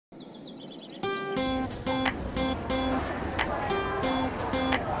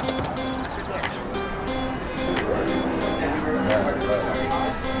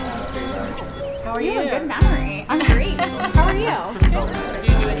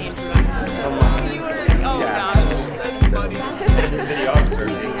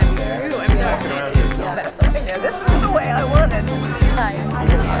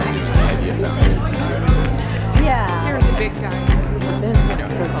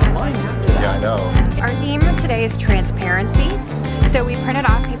Yeah, I know. Our theme today is transparency. So we printed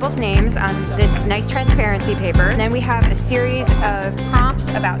off people's names on this nice transparency paper. And then we have a series of prompts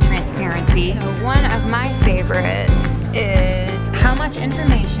about transparency. So one of my favorites is how much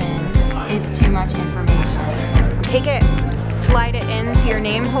information is too much information. Take it, slide it into your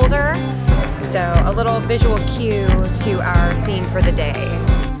name holder. So a little visual cue to our theme for the day. I'm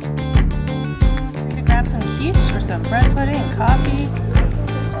gonna grab some quiche or some bread pudding and coffee.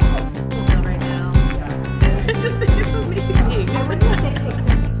 Right now. I just think it's amazing.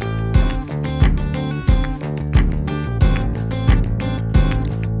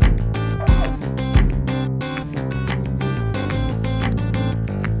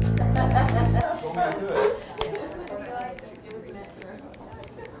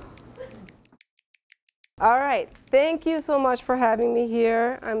 All right, thank you so much for having me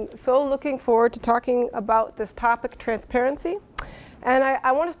here. I'm so looking forward to talking about this topic, transparency. And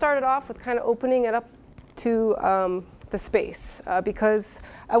I want to start it off with kind of opening it up to the space, because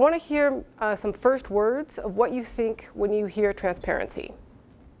I want to hear some first words of what you think when you hear transparency.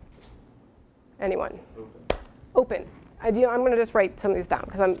 Anyone? Open. I'm going to just write some of these down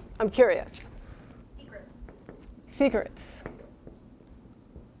because I'm curious. Secrets. Secrets.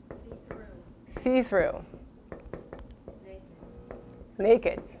 See-through.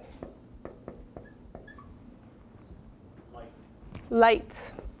 Naked.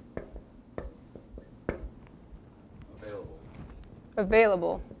 Light.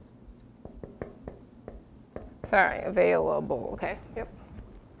 Available. Sorry, available. Okay. Yep.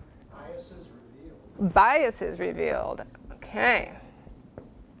 Biases revealed. Biases revealed. Okay.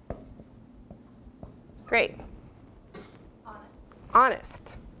 Great.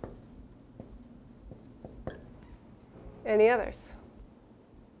 Honest. Any others?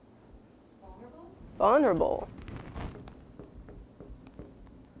 Vulnerable.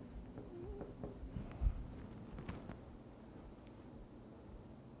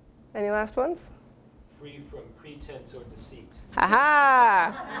 Any last ones? Free from pretense or deceit.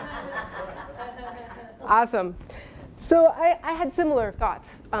 Ha-ha! Awesome. So I had similar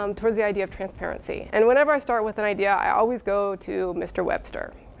thoughts towards the idea of transparency. And whenever I start with an idea, I always go to Mr.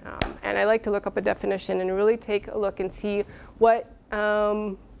 Webster. And I like to look up a definition and really take a look and see what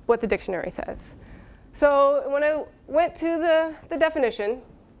the dictionary says. So when I went to the definition,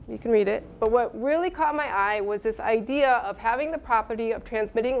 you can read it, but what really caught my eye was this idea of having the property of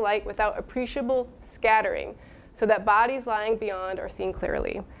transmitting light without appreciable scattering, so that bodies lying beyond are seen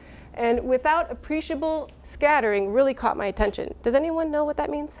clearly. And without appreciable scattering really caught my attention. Does anyone know what that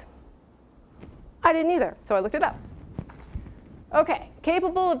means? I didn't either, so I looked it up. Okay,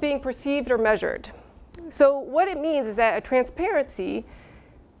 capable of being perceived or measured. So what it means is that a transparency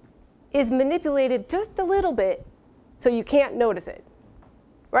is manipulated just a little bit so you can't notice it,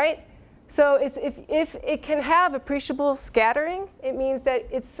 right? So if it can have appreciable scattering, it means that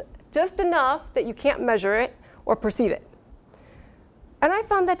it's just enough that you can't measure it or perceive it. And I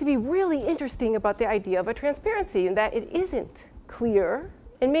found that to be really interesting about the idea of a transparency, and that it isn't clear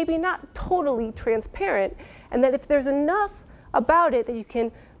and maybe not totally transparent, and that if there's enough about it that you can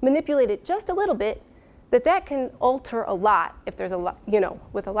manipulate it just a little bit, that can alter a lot. If there's a lot,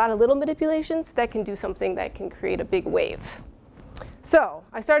 with a lot of little manipulations, that can do something that can create a big wave. So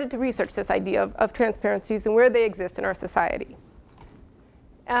I started to research this idea of transparencies and where they exist in our society.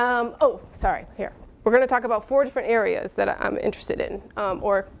 Here. We're going to talk about 4 different areas that I'm interested in,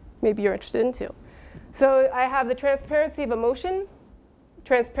 or maybe you're interested in too. So I have the transparency of emotion,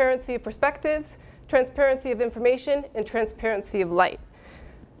 transparency of perspectives, transparency of information, and transparency of light.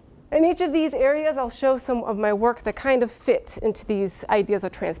 In each of these areas, I'll show some of my work that kind of fit into these ideas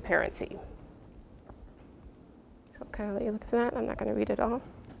of transparency. So can I let you look through that? I'm not going to read it all.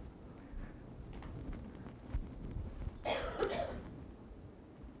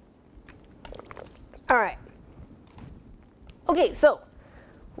 All right. Okay, so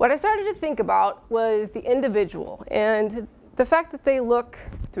what I started to think about was the individual and the fact that they look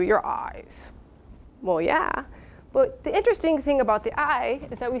through your eyes. Well, yeah. But the interesting thing about the eye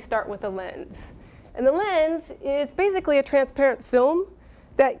is that we start with a lens. And the lens is basically a transparent film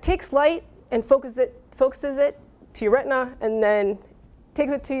that takes light and focuses it to your retina and then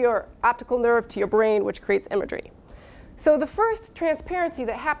takes it to your optical nerve, to your brain, which creates imagery. So the first transparency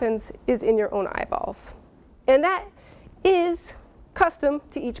that happens is in your own eyeballs. And that is custom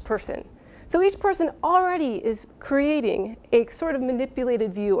to each person. So each person already is creating a sort of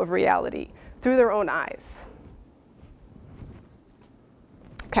manipulated view of reality through their own eyes.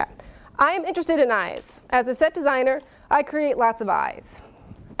 Okay, I am interested in eyes. As a set designer, I create lots of eyes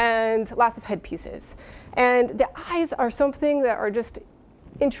and lots of headpieces. And the eyes are something that are just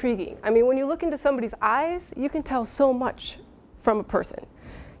intriguing. I mean, when you look into somebody's eyes, you can tell so much from a person.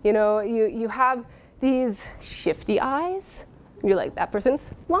 You know, you have these shifty eyes, and you're like, that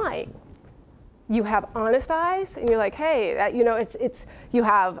person's lying. You have honest eyes, and you're like, hey, that, you know, you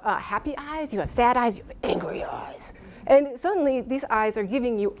have happy eyes, you have sad eyes, you have angry eyes. And suddenly, these eyes are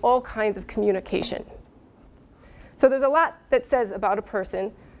giving you all kinds of communication. So there's a lot that says about a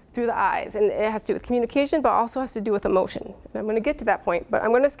person through the eyes, and it has to do with communication, but also has to do with emotion. And I'm going to get to that point, but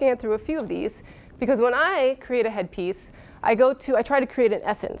I'm going to scan through a few of these, because when I create a headpiece, I try to create an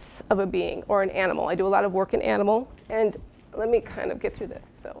essence of a being or an animal. I do a lot of work in animal, and let me kind of get through this.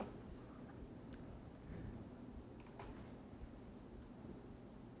 So.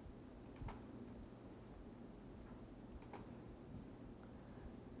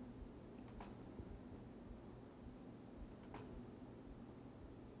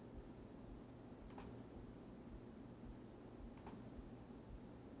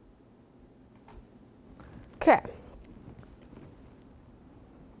 Okay.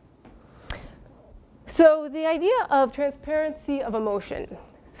 So the idea of transparency of emotion.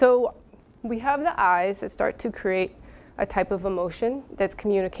 So we have the eyes that start to create a type of emotion that's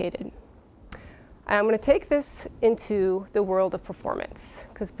communicated. And I'm going to take this into the world of performance,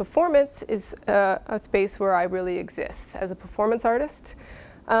 because performance is a space where I really exist as a performance artist.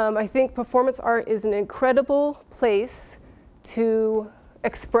 I think performance art is an incredible place to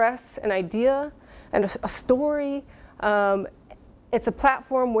express an idea and a story. It's a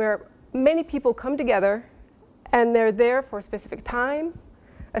platform where many people come together, and they're there for a specific time,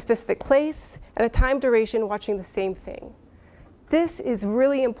 a specific place, and a time duration watching the same thing. This is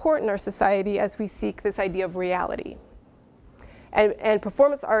really important in our society as we seek this idea of reality. And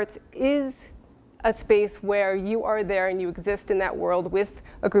performance arts is a space where you are there and you exist in that world with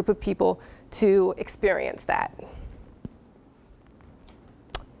a group of people to experience that.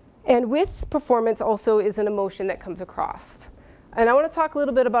 And with performance also is an emotion that comes across. And I want to talk a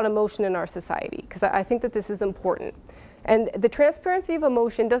little bit about emotion in our society, because I think that this is important. And the transparency of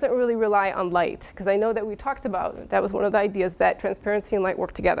emotion doesn't really rely on light, because I know that we talked about, that was one of the ideas, that transparency and light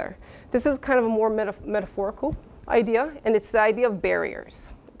work together. This is kind of a more metaphorical idea, and it's the idea of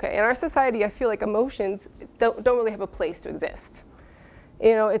barriers. Okay? In our society, I feel like emotions don't really have a place to exist.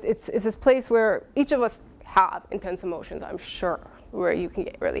 You know, it's this place where each of us have intense emotions, I'm sure, where you can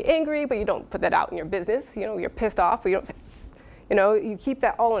get really angry, but you don't put that out in your business. You know, you're pissed off, but you don't say, you know, you keep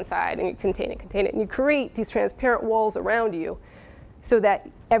that all inside and you contain it, and you create these transparent walls around you so that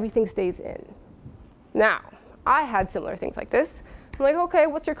everything stays in. Now, I had similar things like this. I'm like, okay,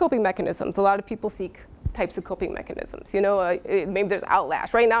 what's your coping mechanisms? A lot of people seek types of coping mechanisms. You know, maybe there's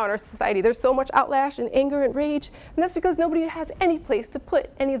outlash. Right now in our society, there's so much outlash and anger and rage, and that's because nobody has any place to put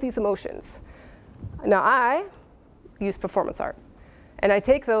any of these emotions. Now, I use performance art. And I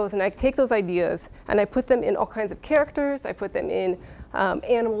take those ideas and I put them in all kinds of characters. I put them in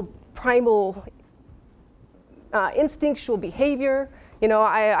animal, primal, instinctual behavior. You know,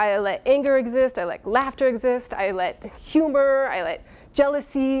 I let anger exist. I let laughter exist. I let humor. I let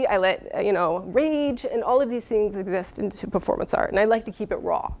jealousy. I let, you know, rage. And all of these things exist into performance art. And I like to keep it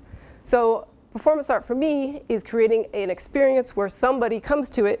raw. So performance art for me is creating an experience where somebody comes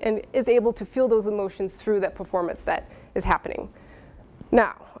to it and is able to feel those emotions through that performance that is happening.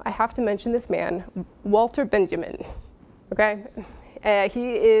 Now, I have to mention this man, Walter Benjamin, okay?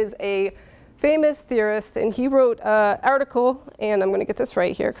 He is a famous theorist, and he wrote an article, and I'm going to get this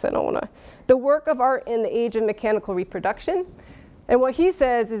right here because I don't want to, The Work of Art in the Age of Mechanical Reproduction. And what he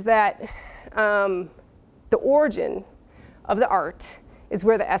says is that the origin of the art is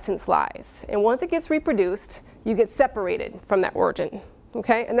where the essence lies. And once it gets reproduced, you get separated from that origin,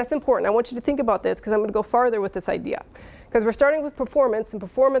 okay? And that's important. I want you to think about this because I'm going to go farther with this idea. Because we're starting with performance, and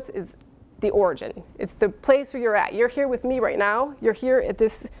performance is the origin. It's the place where you're at. You're here with me right now. You're here at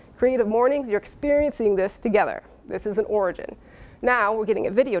this Creative Mornings. You're experiencing this together. This is an origin. Now we're getting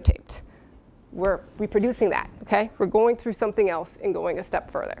it videotaped. We're reproducing that, okay? We're going through something else and going a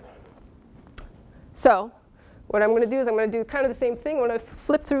step further. So what I'm going to do is I'm going to do kind of the same thing. I'm going to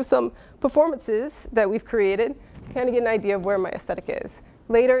flip through some performances that we've created, kind of get an idea of where my aesthetic is.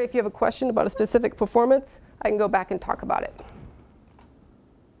 Later, if you have a question about a specific performance, I can go back and talk about it.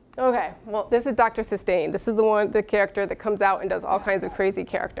 Okay, well, this is Dr. Sustain. This is the character that comes out and does all kinds of crazy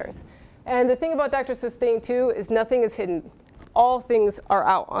characters. And the thing about Dr. Sustain, too, is nothing is hidden. All things are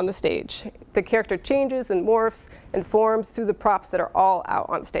out on the stage. The character changes and morphs and forms through the props that are all out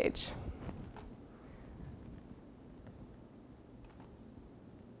on stage.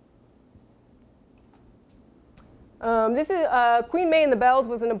 This is Queen May and the Bells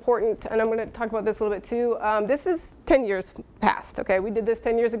was an important, and I'm going to talk about this a little bit too. This is 10 years past. Okay, we did this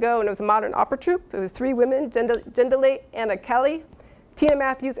 10 years ago, and it was a modern opera troupe. It was 3 women, Jendela, Anna Kelly, Tina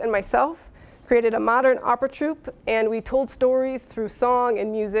Matthews, and myself. Created a modern opera troupe, and we told stories through song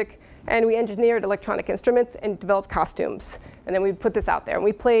and music, and we engineered electronic instruments and developed costumes. And then we put this out there, and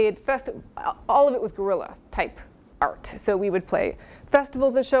we played all of it was guerrilla type art. So we would play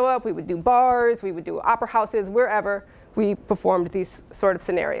festivals and show up, we would do bars, we would do opera houses, wherever we performed these sort of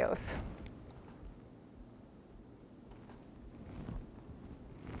scenarios.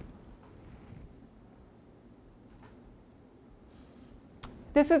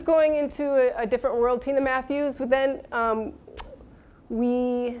 This is going into a different world. Tina Matthews, then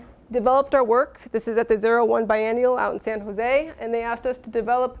we developed our work. This is at the 01 Biennial out in San Jose, and they asked us to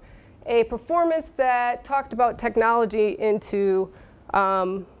develop a performance that talked about technology into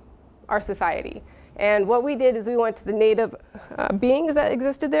our society. And what we did is we went to the native beings that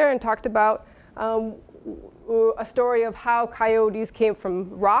existed there and talked about a story of how coyotes came from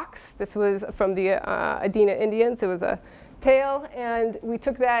rocks. This was from the Adena Indians. It was a tale, and we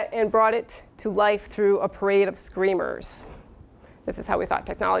took that and brought it to life through a parade of screamers. This is how we thought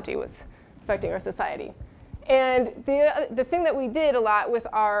technology was affecting our society. And the thing that we did a lot with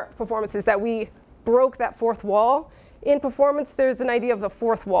our performance is that we broke that fourth wall. In performance, there's an idea of the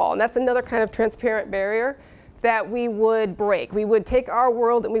fourth wall, and that's another kind of transparent barrier that we would break. We would take our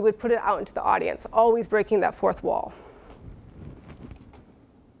world and we would put it out into the audience, always breaking that fourth wall.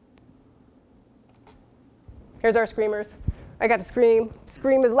 Here's our screamers. I got to scream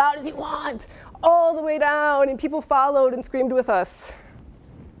as loud as you want, all the way down, and people followed and screamed with us.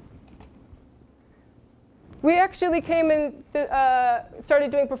 We actually came and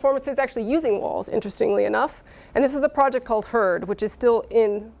started doing performances actually using walls, interestingly enough. And this is a project called Herd, which is still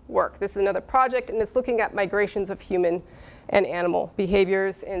in work. This is another project, and it's looking at migrations of human and animal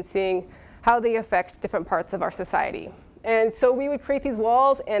behaviors and seeing how they affect different parts of our society. And so we would create these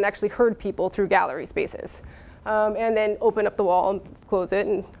walls and actually herd people through gallery spaces. And then open up the wall and close it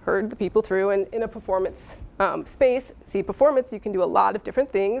and herd the people through. And in a performance space, performance, you can do a lot of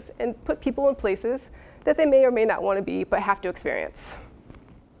different things and put people in places that they may or may not want to be, but have to experience.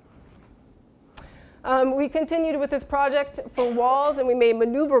 We continued with this project for walls, and we made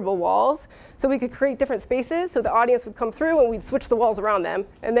maneuverable walls, so we could create different spaces, so the audience would come through, and we'd switch the walls around them,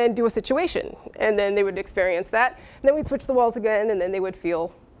 and then do a situation, and then they would experience that. And then we'd switch the walls again, and then they would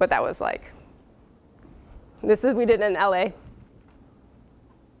feel what that was like. We did in LA.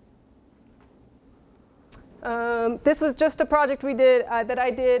 This was just a project we did, that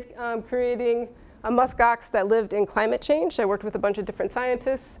I did, creating a muskox that lived in climate change. I worked with a bunch of different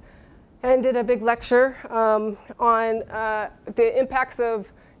scientists and did a big lecture on the impacts of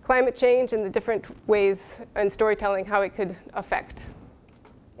climate change and the different ways and storytelling, how it could affect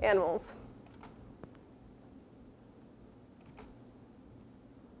animals.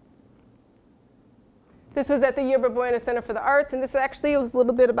 This was at the Yerba Buena Center for the Arts, and this actually was a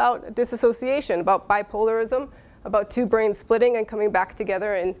little bit about disassociation, about bipolarism, about two brains splitting and coming back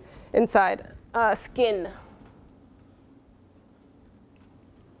together and inside skin.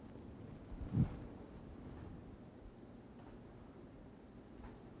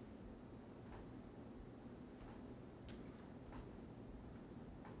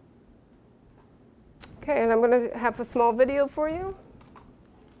 Okay, and I'm going to have a small video for you.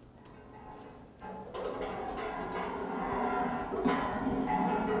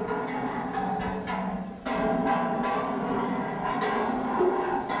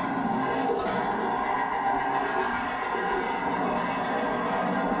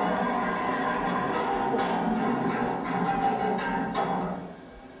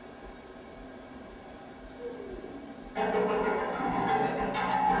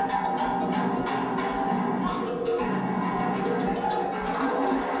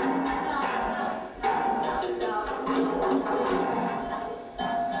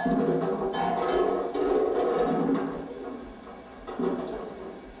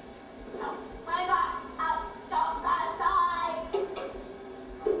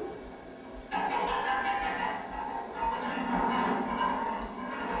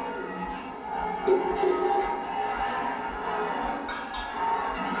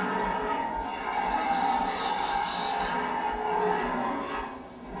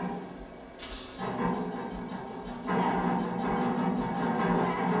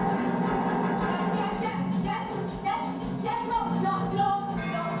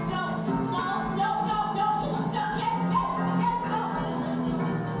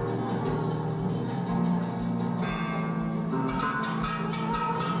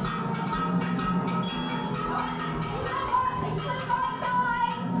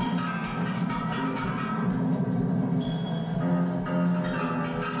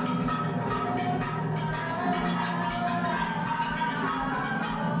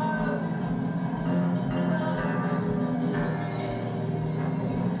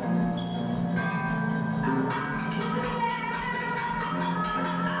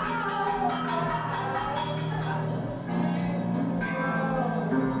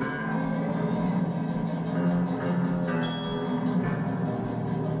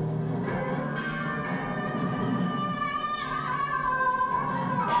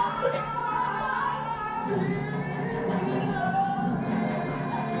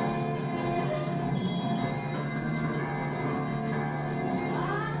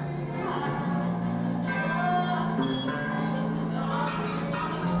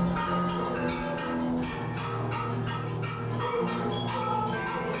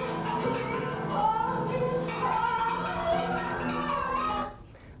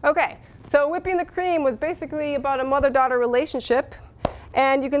 Okay, so whipping the cream was basically about a mother-daughter relationship.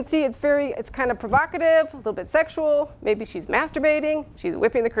 And you can see it's kind of provocative, a little bit sexual. Maybe she's masturbating, she's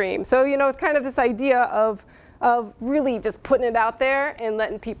whipping the cream. So, you know, it's kind of this idea of really just putting it out there and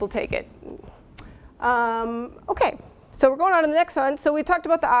letting people take it. Okay, so we're going on to the next one. So we talked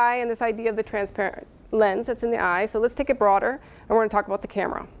about the eye and this idea of the transparent lens that's in the eye. So let's take it broader, and we're going to talk about the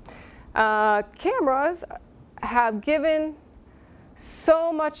camera. Cameras have given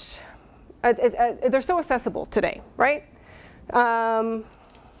so much, they're so accessible today, right? And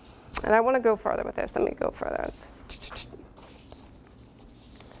I want to go further with this. Let me go further.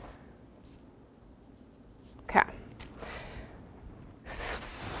 Okay.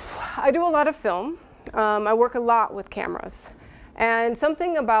 I do a lot of film. I work a lot with cameras. And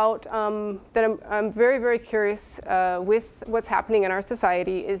something about that I'm very, very curious with what's happening in our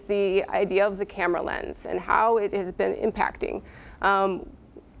society is the idea of the camera lens and how it has been impacting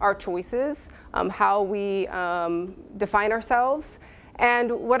our choices, how we define ourselves.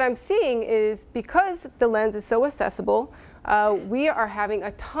 And what I'm seeing is because the lens is so accessible, we are having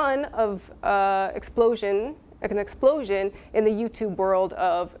a ton of an explosion in the YouTube world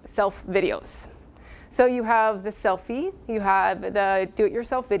of self videos. So you have the selfie, you have the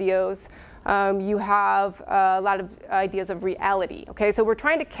do-it-yourself videos, you have a lot of ideas of reality. Okay, so we're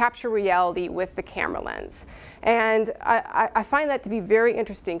trying to capture reality with the camera lens. And I find that to be very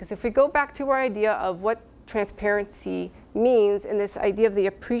interesting, because if we go back to our idea of what transparency means and this idea of the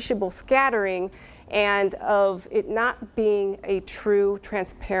appreciable scattering and of it not being a true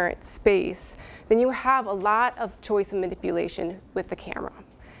transparent space, then you have a lot of choice and manipulation with the camera.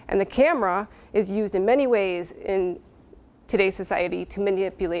 And the camera is used in many ways in today's society to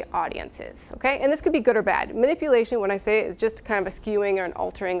manipulate audiences, okay? And this could be good or bad. Manipulation, when I say it, is just kind of a skewing or an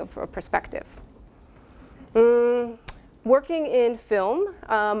altering of a perspective. Working in film,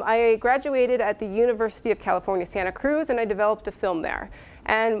 I graduated at the University of California, Santa Cruz, and I developed a film there.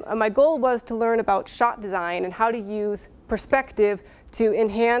 And my goal was to learn about shot design and how to use perspective to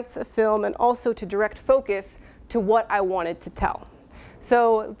enhance a film and also to direct focus to what I wanted to tell.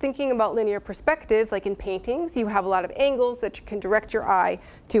 So thinking about linear perspectives, like in paintings, you have a lot of angles that you can direct your eye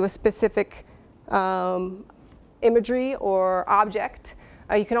to a specific imagery or object.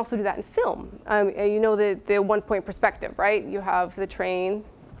 You can also do that in film. You know the one-point perspective, right? You have the train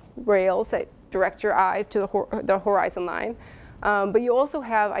rails that direct your eyes to the horizon line. But you also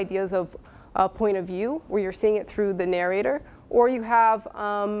have ideas of point of view, where you're seeing it through the narrator, or you have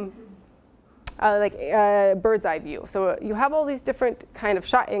like a bird's eye view. So you have all these different kind of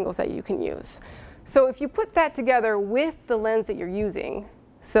shot angles that you can use. So if you put that together with the lens that you're using,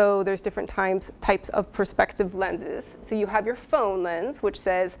 so there's different types of perspective lenses. So you have your phone lens, which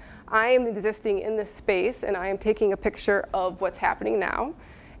says, I am existing in this space and I am taking a picture of what's happening now.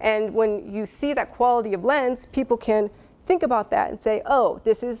 And when you see that quality of lens, people can think about that and say, oh,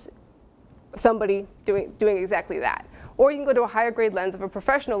 this is somebody doing exactly that. Or you can go to a higher grade lens of a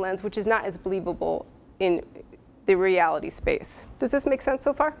professional lens, which is not as believable in the reality space. Does this make sense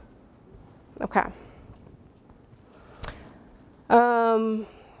so far? Okay.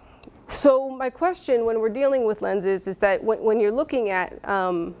 So my question when we're dealing with lenses is that when you're looking at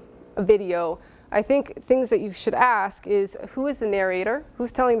a video, I think things that you should ask is, who is the narrator?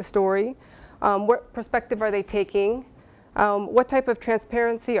 Who's telling the story? What perspective are they taking? What type of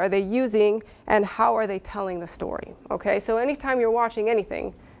transparency are they using, and how are they telling the story? Okay, so anytime you're watching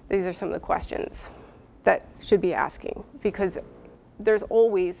anything, these are some of the questions that should be asking, because there's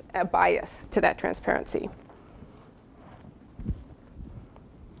always a bias to that transparency.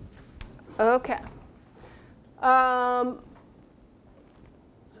 Okay.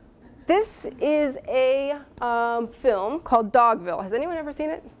 This is a film called Dogville. Has anyone ever seen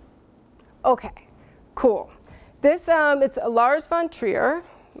it? Okay, cool. This, it's Lars von Trier,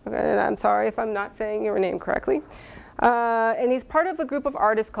 and I'm sorry if I'm not saying your name correctly. And he's part of a group of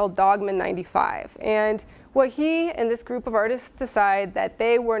artists called Dogman 95. And what he and this group of artists decide that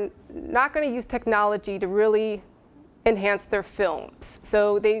they were not going to use technology to really enhance their films.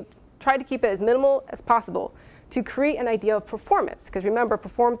 So they tried to keep it as minimal as possible to create an idea of performance. Because remember,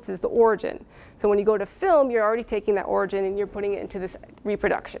 performance is the origin. So when you go to film, you're already taking that origin and you're putting it into this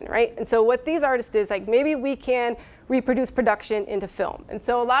reproduction, right? And so what these artists did is like, maybe we can reproduce production into film. And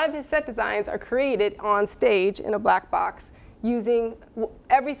so a lot of his set designs are created on stage in a black box using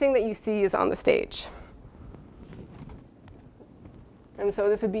everything that you see is on the stage. And so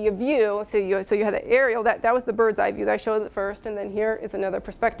this would be a view. So you had the aerial. That was the bird's eye view that I showed at first. And then here is another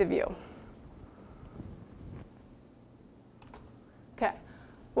perspective view. OK.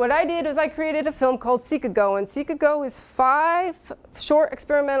 What I did was I created a film called Seek-A-Go. And Seek-A-Go is 5 short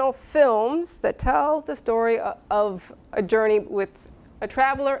experimental films that tell the story of a journey with a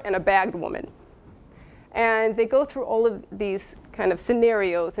traveler and a bagged woman. And they go through all of these kind of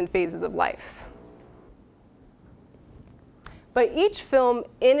scenarios and phases of life. But each film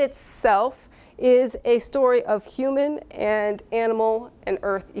in itself is a story of human and animal and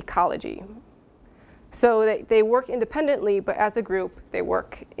earth ecology. So they work independently, but as a group, they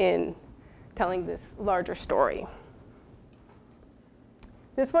work in telling this larger story.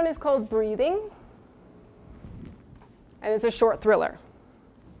 This one is called Breathing, and it's a short thriller.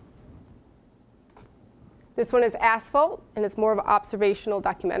 This one is Asphalt, and it's more of an observational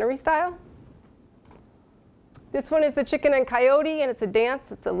documentary style. This one is The Chicken and Coyote, and it's a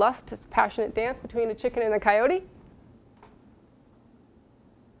dance. It's a lust, it's a passionate dance between a chicken and a coyote.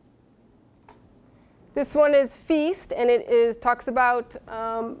 This one is Feast, and it talks about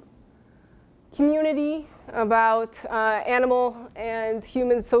community, about animal and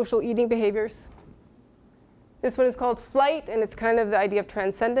human social eating behaviors. This one is called Flight, and it's kind of the idea of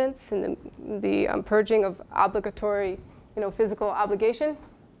transcendence and the purging of obligatory, physical obligation.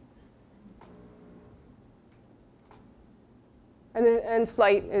 And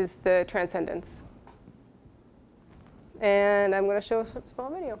Flight is the transcendence. And I'm going to show a small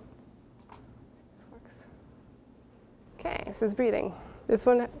video. This works. OK, this is Breathing. This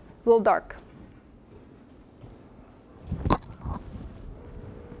one is a little dark.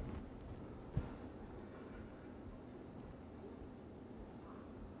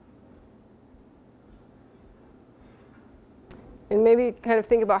 And maybe kind of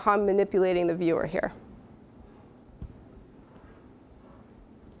think about how I'm manipulating the viewer here.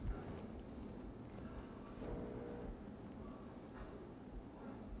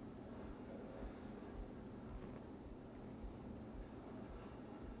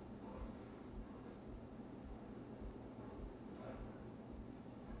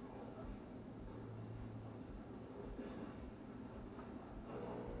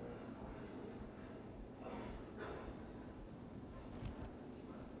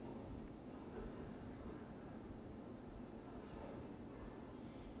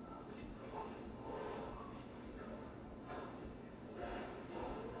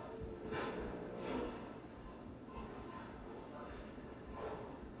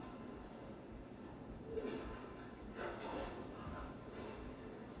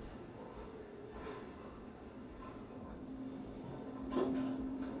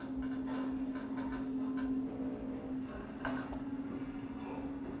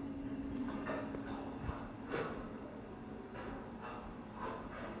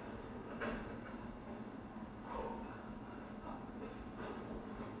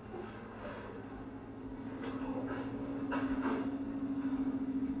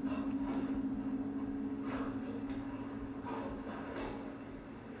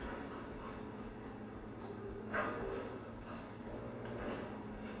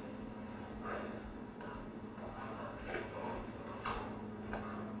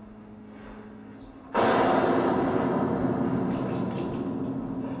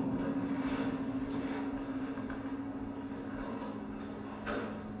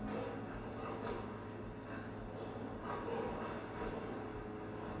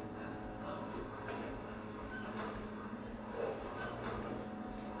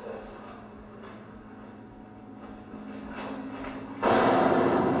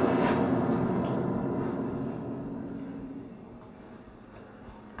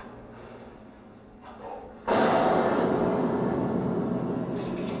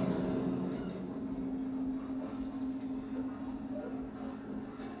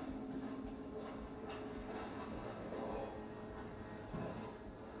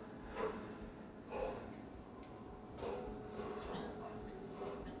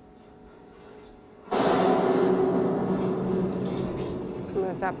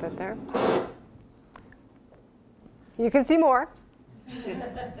 Stop that there. You can see more.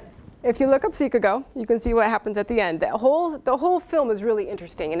 If you look up Seek-A-Go, you can see what happens at the end. The whole film is really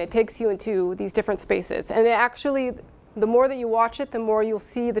interesting, and it takes you into these different spaces. And it actually, the more that you watch it, the more you'll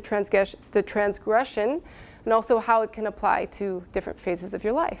see the transgression and also how it can apply to different phases of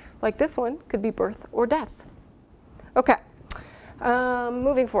your life. Like this one could be birth or death. Okay,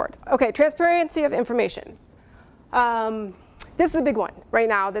 moving forward. Okay, transparency of information. This is a big one right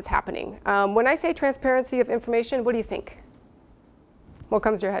now that's happening. When I say transparency of information, what do you think? What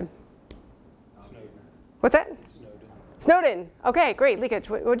comes to your head? Snowden. What's that? Snowden. Snowden. Okay, great. Leakage.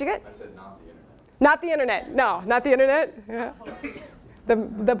 What'd you get? I said not the internet. Not the internet. No, not the internet. Yeah.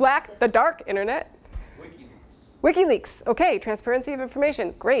 The dark internet. WikiLeaks. Okay, transparency of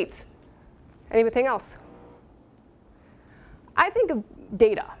information. Great. Anything else? I think of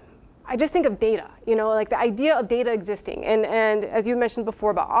data. I just think of data, you know, like the idea of data existing, and as you mentioned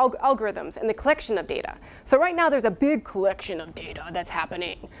before about algorithms and the collection of data. So right now there's a big collection of data that's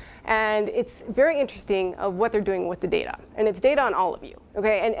happening, and it's very interesting of what they're doing with the data. And it's data on all of you,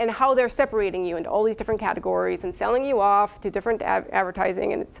 okay, and how they're separating you into all these different categories and selling you off to different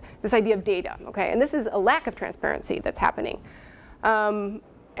advertising, and it's this idea of data, okay. And this is a lack of transparency that's happening.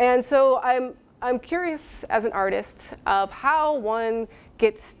 And so I'm curious as an artist of how one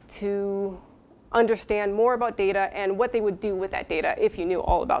gets to understand more about data and what they would do with that data if you knew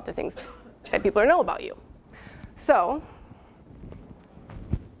all about the things that people know about you. So,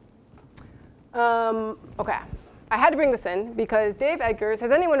 okay, I had to bring this in because Dave Eggers,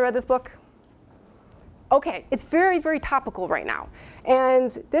 has anyone read this book? Okay, it's very, very topical right now.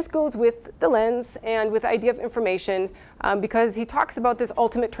 And this goes with the lens and with the idea of information because he talks about this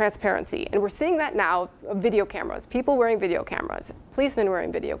ultimate transparency. And we're seeing that now of video cameras, people wearing video cameras, policemen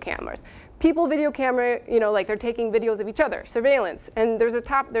wearing video cameras, people video camera, you know, like they're taking videos of each other, surveillance. And there's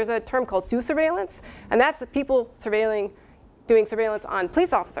a term called surveillance, and that's the people doing surveillance on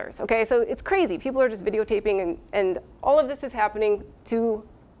police officers, okay? So it's crazy. People are just videotaping, and all of this is happening to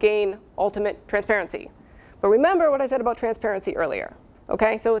gain ultimate transparency. But remember what I said about transparency earlier,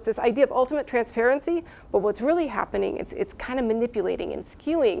 okay? So it's this idea of ultimate transparency, but what's really happening, it's kind of manipulating and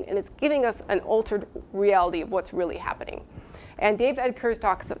skewing, and it's giving us an altered reality of what's really happening. And Dave Eggers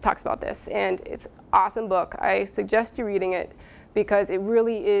talks about this, and it's an awesome book. I suggest you reading it because it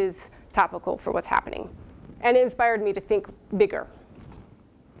really is topical for what's happening. And it inspired me to think bigger.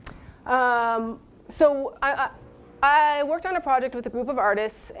 So I worked on a project with a group of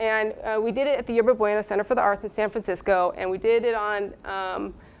artists, and we did it at the Yerba Buena Center for the Arts in San Francisco, and we did it on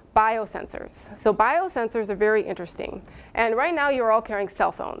biosensors. So biosensors are very interesting. And right now you're all carrying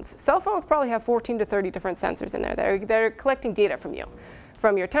cell phones. Cell phones probably have 14 to 30 different sensors in there that are collecting data from you.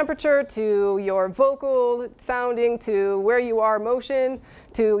 From your temperature to your vocal sounding to where you are motion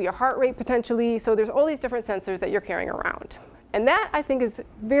to your heart rate potentially. So there's all these different sensors that you're carrying around. And that, I think, is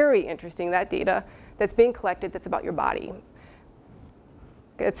very interesting, that data that's being collected that's about your body.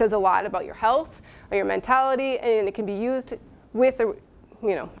 It says a lot about your health, or your mentality, and it can be used with,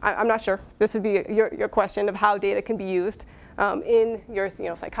 you know, I'm not sure. This would be your question of how data can be used in your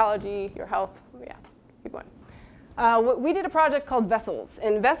psychology, your health. Yeah, keep going. We did a project called Vessels,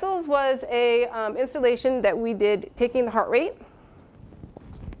 and Vessels was a installation that we did taking the heart rate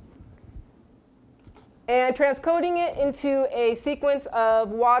and transcoding it into a sequence of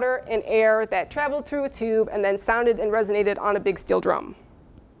water and air that traveled through a tube and then sounded and resonated on a big steel drum.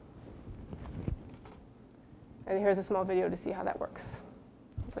 And here's a small video to see how that works.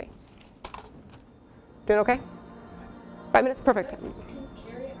 Hopefully. Doing okay? 5 minutes? Perfect. Vessels can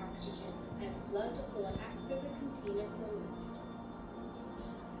carry oxygen as blood or act as a container for liquid.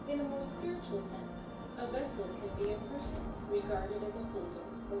 In a more spiritual sense, a vessel can be a person regarded as a holder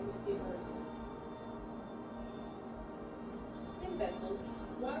or receiver of something. In vessels,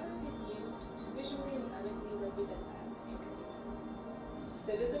 water is used to visually and sonically represent biometric data.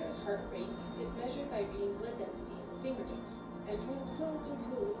 The visitor's heart rate is measured by reading blood density in the fingertip and transposed into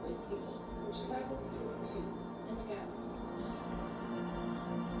a liquid sequence which travels through a tube and the gallon.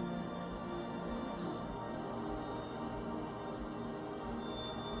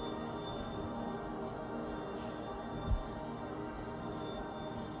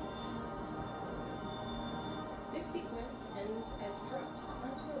 This sequence ends as drops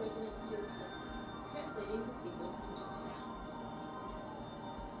onto a resonant steel drum, translating the sequence into sound.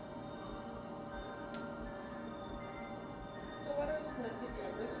 The water is collected in a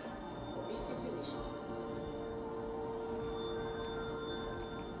reservoir for recirculation to the system.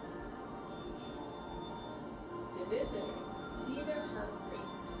 The visitors see their heart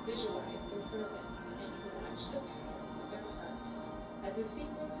rates visualized in front of them and can watch the patterns of their hearts as the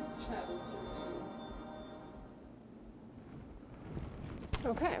sequences travel through the tube.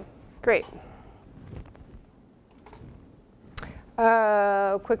 Okay, great.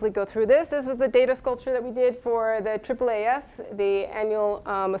 Quickly go through this. This was the data sculpture that we did for the AAAS, the annual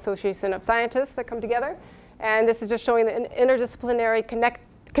Association of Scientists that come together. And this is just showing the interdisciplinary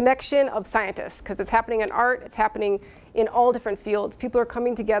connection of scientists, because it's happening in art, it's happening in all different fields. People are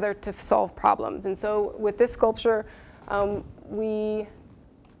coming together to solve problems. And so with this sculpture, we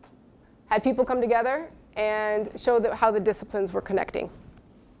had people come together and show how the disciplines were connecting,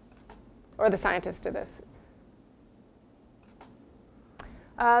 or the scientists did this.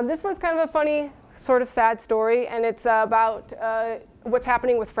 This one's kind of a funny, sort of sad story, and it's about what's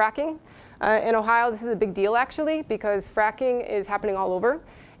happening with fracking. In Ohio, this is a big deal, actually, because fracking is happening all over.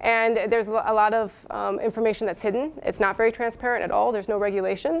 And there's a lot of information that's hidden. It's not very transparent at all. There's no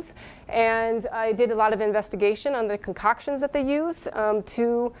regulations. And I did a lot of investigation on the concoctions that they use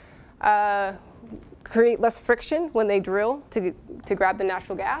to create less friction when they drill to grab the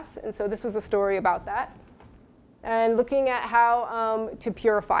natural gas. And so this was a story about that. And looking at how to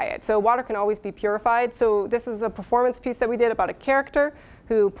purify it. So water can always be purified. So this is a performance piece that we did about a character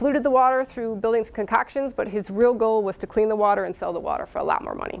who polluted the water through building concoctions, but his real goal was to clean the water and sell the water for a lot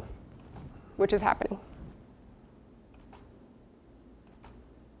more money, which is happening.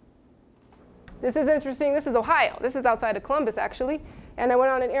 This is interesting. This is Ohio. This is outside of Columbus, actually. And I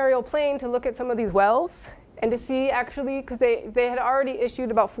went on an aerial plane to look at some of these wells and to see, actually, because they had already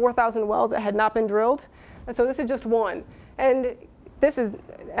issued about 4,000 wells that had not been drilled. And so this is just one. And this is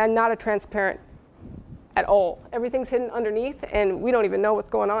not a transparent at all. Everything's hidden underneath, and we don't even know what's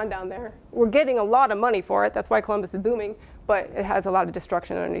going on down there. We're getting a lot of money for it. That's why Columbus is booming, but it has a lot of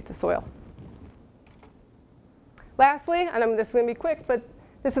destruction underneath the soil. Lastly, and this is going to be quick, but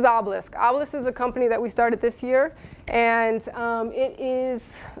this is Obelisk. Obelisk is a company that we started this year, and it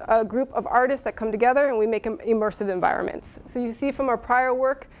is a group of artists that come together, and we make immersive environments. So you see from our prior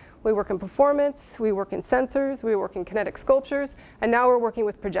work, we work in performance, we work in sensors, we work in kinetic sculptures, and now we're working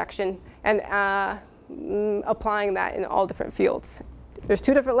with projection and applying that in all different fields. There's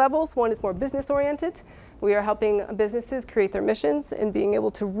two different levels. One is more business-oriented. We are helping businesses create their missions and being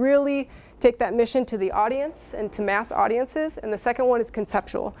able to really take that mission to the audience and to mass audiences. And the second one is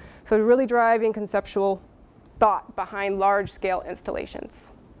conceptual. So really driving conceptual thought behind large-scale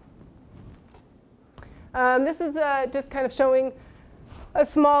installations. This is just kind of showing a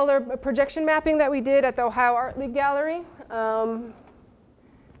smaller projection mapping that we did at the Ohio Art League Gallery.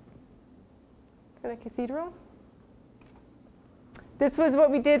 In a cathedral. This was what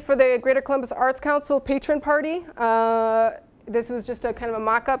we did for the Greater Columbus Arts Council patron party. This was just a kind of a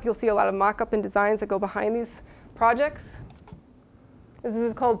mock-up. You'll see a lot of mock-up and designs that go behind these projects. This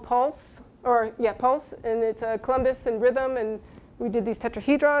is called Pulse, Pulse, and it's Columbus and rhythm, and we did these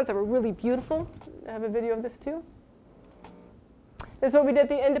tetrahedrons that were really beautiful. I have a video of this too. This is what we did at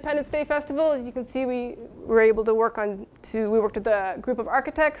the Independence Day Festival. As you can see, we were able to work we worked with a group of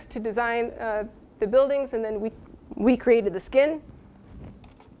architects to design the buildings, and then we created the skin.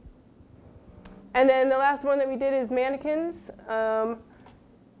 And then the last one that we did is mannequins. And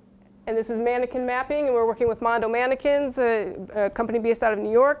this is mannequin mapping, and we're working with Mondo Mannequins, a company based out of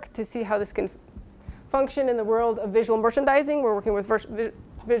New York, to see how this can function in the world of visual merchandising. We're working with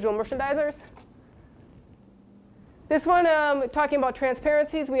visual merchandisers. This one, talking about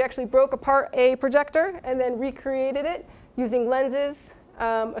transparencies, we actually broke apart a projector and then recreated it using lenses,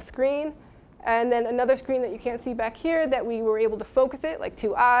 a screen, and then another screen that you can't see back here that we were able to focus it, like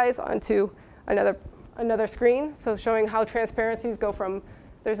two eyes, onto another screen. So showing how transparencies go from,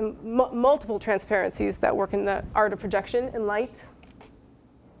 there's multiple transparencies that work in the art of projection and light.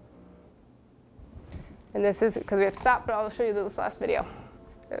 And this is, because we have to stop, but I'll show you this last video.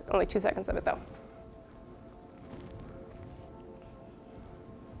 Only 2 seconds of it, though.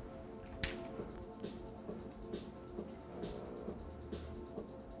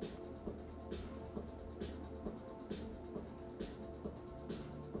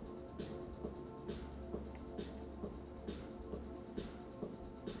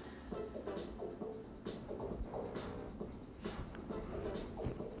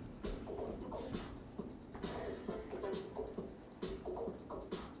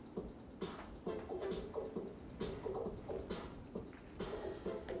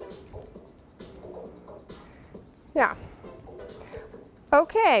 Yeah.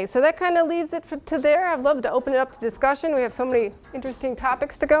 Okay, so that kind of leaves it to there. I'd love to open it up to discussion. We have so many interesting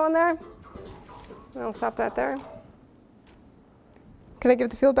topics to go in there. I'll stop that there. Can I give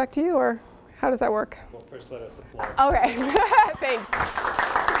the field back to you, or how does that work? Well, first let us applaud. Okay, thanks.